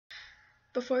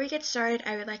Before we get started,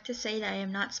 I would like to say that I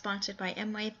am not sponsored by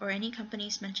Mwave or any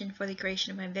companies mentioned for the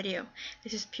creation of my video.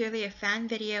 This is purely a fan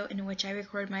video in which I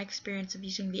record my experience of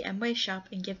using the Mwave shop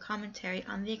and give commentary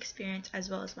on the experience as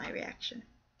well as my reaction.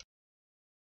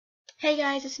 Hey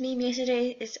guys, it's me,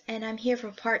 Missadays, and I'm here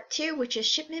for part 2, which is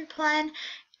shipment plan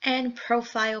and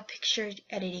profile picture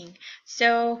editing.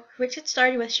 So let's get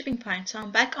started with shipping plan. So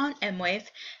I'm back on Mwave,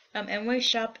 Mwave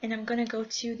shop, and I'm going to go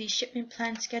to the shipment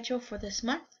plan schedule for this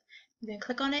month. I'm going to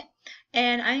click on it,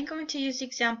 and I'm going to use the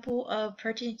example of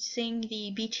purchasing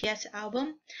the BTS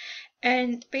album.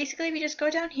 And basically we just go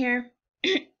down here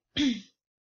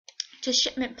to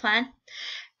shipment plan.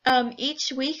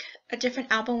 Each week a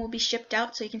different album will be shipped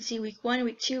out, so you can see week 1,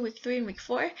 week 2, week 3, and week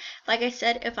 4. Like I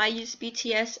said, if I use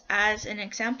BTS as an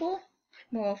example,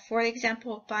 well, for the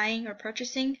example of buying or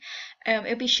purchasing,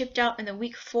 it'll be shipped out in the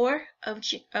week 4 of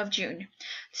June.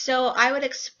 So I would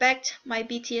expect my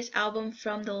BTS album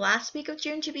from the last week of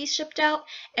June to be shipped out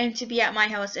and to be at my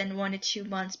house in 1 to 2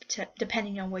 months,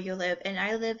 depending on where you live. And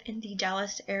I live in the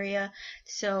Dallas area,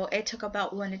 so it took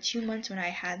about 1 to 2 months when I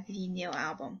had the new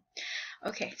album.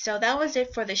 Okay, so that was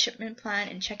it for the shipment plan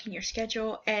and checking your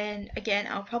schedule. And again,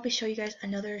 I'll probably show you guys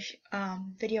another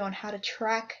video on how to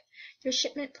track your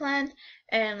shipment plan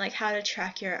and like how to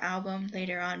track your album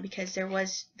later on, because there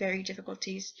was very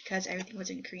difficulties because everything was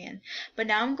in Korean. But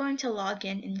now I'm going to log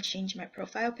in and change my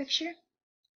profile picture.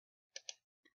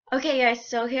 Okay guys,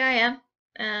 so here I am.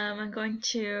 I'm going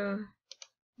to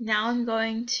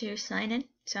sign in.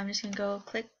 So I'm just going to go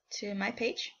click to my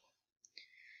page.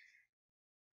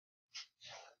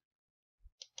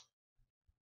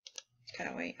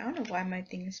 Gotta wait. I don't know why my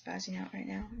thing is spazzing out right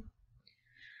now.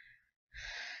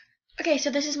 Okay,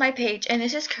 so this is my page, and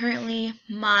this is currently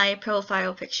my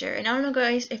profile picture. And I don't know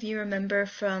guys if you remember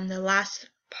from the last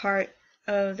part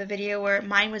of the video where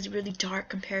mine was really dark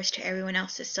compared to everyone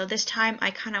else's. So this time I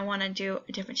kind of want to do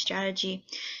a different strategy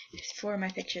for my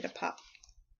picture to pop.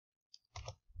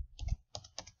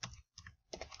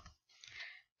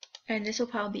 And this will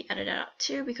probably be edited out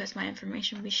too, because my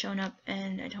information will be shown up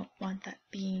and I don't want that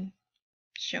being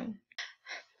shown.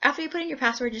 After you put in your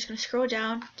password, you're just going to scroll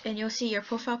down and you'll see your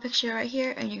profile picture right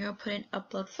here, and you're going to put in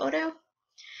upload photo.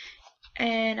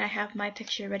 And I have my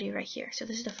picture ready right here. So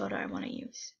this is the photo I want to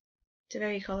use. It's a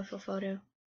very colorful photo.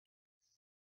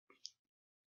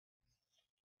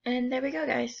 And there we go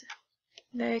guys.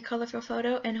 Very colorful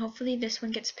photo, and hopefully this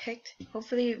one gets picked.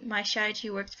 Hopefully my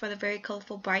strategy works for the very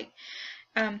colorful bright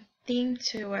theme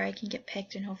to where I can get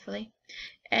picked, and hopefully.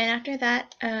 And after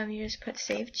that, you just put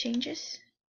save changes.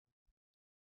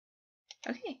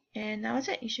 Okay, and that was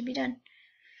it. You should be done.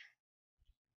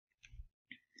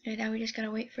 And now we just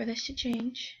gotta wait for this to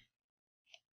change.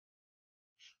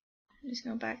 I'm just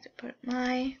going back to put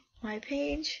my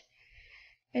page,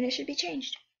 and it should be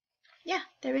changed. Yeah,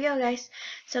 there we go guys.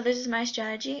 So this is my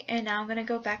strategy, and now I'm gonna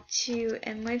go back to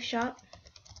Mwave shop.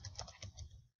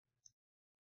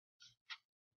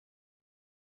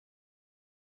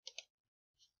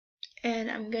 And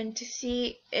I'm going to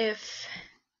see if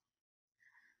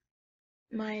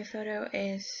my photo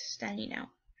is standing out.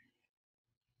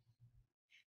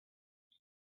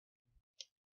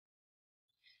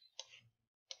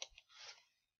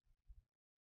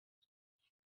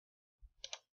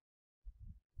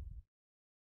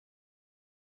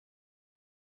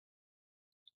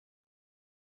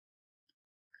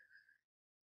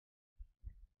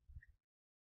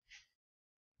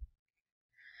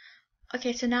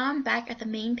 Okay, so now I'm back at the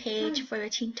main page for the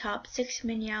Teen Top 6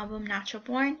 mini album Natural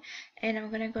Born, and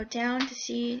I'm gonna go down to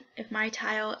see if my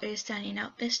tile is standing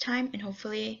out this time, and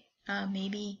hopefully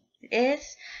maybe it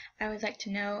is. I would like to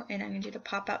know, and I'm gonna do the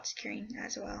pop-out screen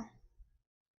as well.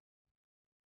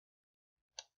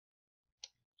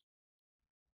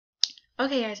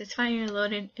 Okay guys, it's finally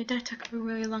loaded. That took a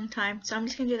really long time, so I'm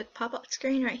just gonna do the pop-out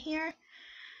screen right here.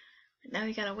 Now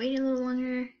we gotta wait a little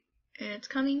longer, and it's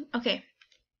coming. Okay.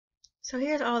 So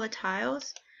here's all the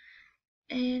tiles,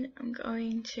 and I'm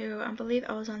going to, I believe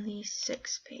I was on the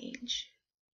 6th page.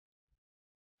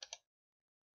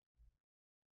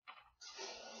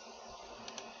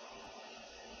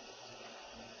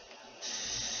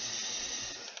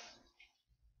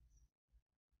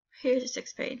 Here's the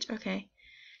 6th page, okay.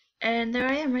 And there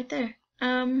I am right there. I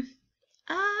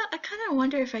kind of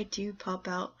wonder if I do pop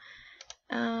out.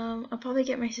 I'll probably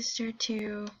get my sister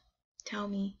to tell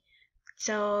me.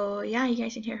 So yeah, you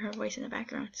guys can hear her voice in the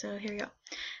background. So here we go.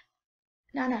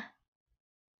 Nana.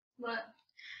 What?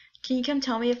 Can you come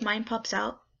tell me if mine pops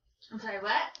out? I'm sorry,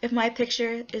 what? If my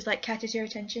picture is like catches your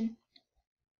attention?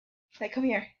 Like, come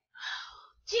here.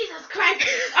 Jesus Christ!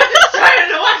 I'm just trying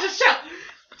to watch the show!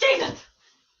 Jesus!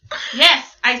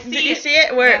 Yes! I see Did you it. see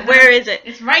it? Where is it?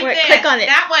 It's right Where, there. click on it.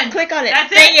 That one. Click on it.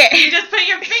 That's Dang it. it. You just put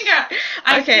your finger.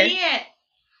 I Okay. see it.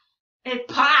 It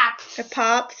pops. It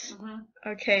pops. Mm-hmm.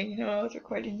 Okay, you know I was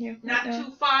recording you. Not right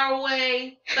too far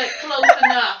away, but close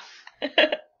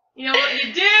enough. You know what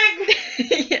you dig?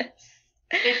 Yes.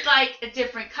 It's like a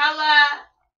different color.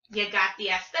 You got the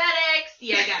aesthetics.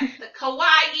 You got the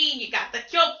kawaii. You got the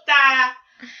kyokta.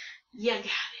 You got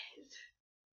it.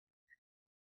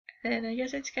 And I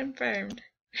guess it's confirmed.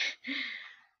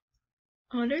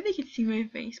 I wonder if they can see my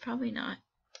face. Probably not.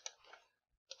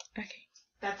 Okay.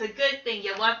 That's a good thing.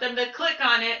 You want them to click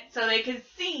on it so they can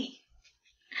see.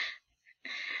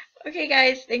 Okay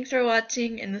guys, thanks for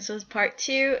watching, and this was part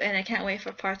 2, and I can't wait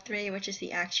for part 3, which is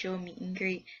the actual meet and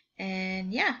greet.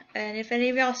 And yeah, and if any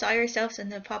of y'all saw yourselves in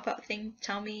the pop-up thing,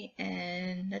 tell me,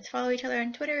 and let's follow each other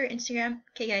on Twitter or Instagram.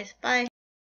 Okay guys, bye!